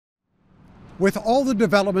With all the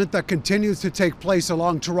development that continues to take place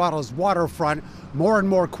along Toronto's waterfront, more and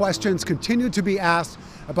more questions continue to be asked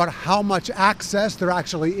about how much access there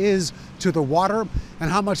actually is to the water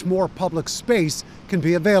and how much more public space can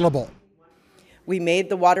be available. We made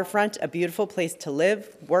the waterfront a beautiful place to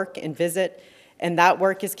live, work, and visit, and that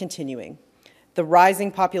work is continuing. The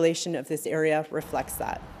rising population of this area reflects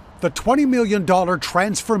that. The $20 million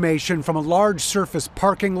transformation from a large surface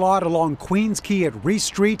parking lot along Queens Quay at Reese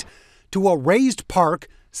Street to a raised park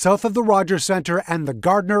south of the Rogers Centre and the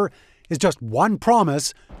Gardiner is just one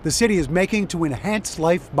promise the city is making to enhance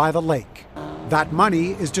life by the lake. That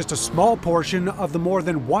money is just a small portion of the more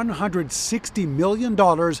than $160 million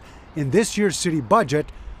in this year's city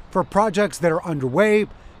budget for projects that are underway,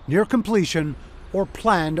 near completion, or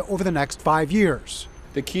planned over the next 5 years.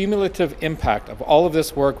 The cumulative impact of all of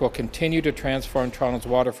this work will continue to transform Toronto's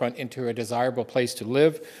waterfront into a desirable place to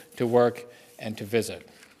live, to work, and to visit.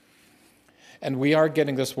 And we are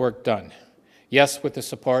getting this work done. Yes, with the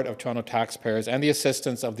support of Toronto taxpayers and the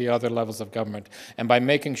assistance of the other levels of government, and by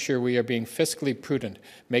making sure we are being fiscally prudent,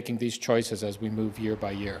 making these choices as we move year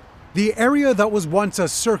by year. The area that was once a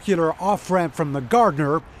circular off-ramp from the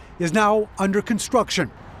Gardiner is now under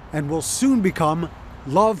construction and will soon become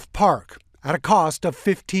Love Park at a cost of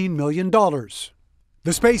 $15 million.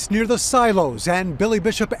 The space near the silos and Billy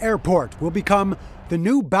Bishop Airport will become the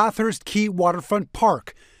new Bathurst Quay Waterfront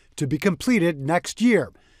Park, to be completed next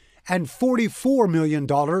year, and $44 million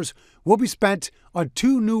will be spent on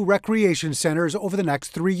 2 new recreation centres over the next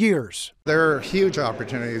 3 years. There are huge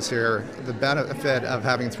opportunities here. The benefit of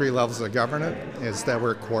having 3 levels of government is that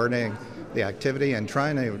we're coordinating the activity and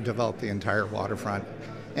trying to develop the entire waterfront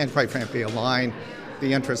and, quite frankly, align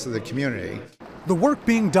the interests of the community. The work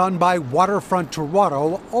being done by Waterfront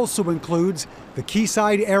Toronto also includes the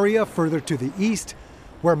quayside area further to the east,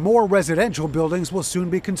 where more residential buildings will soon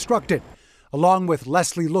be constructed, along with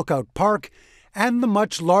Leslie Lookout Park and the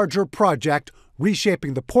much larger project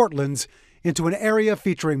reshaping the Portlands into an area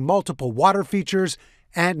featuring multiple water features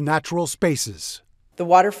and natural spaces. The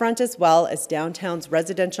waterfront, as well as downtown's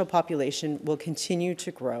residential population, will continue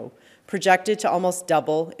to grow, projected to almost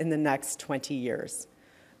double in the next 20 years.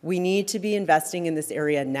 We need to be investing in this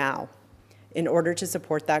area now in order to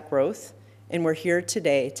support that growth, and we're here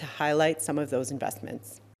today to highlight some of those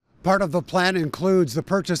investments. Part of the plan includes the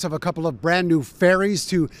purchase of a couple of brand new ferries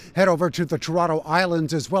to head over to the Toronto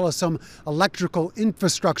Islands, as well as some electrical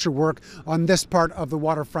infrastructure work on this part of the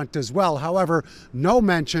waterfront as well. However, no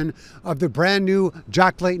mention of the brand new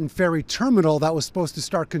Jack Layton Ferry Terminal that was supposed to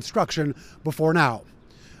start construction before now.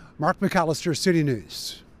 Mark McAllister, City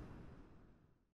News.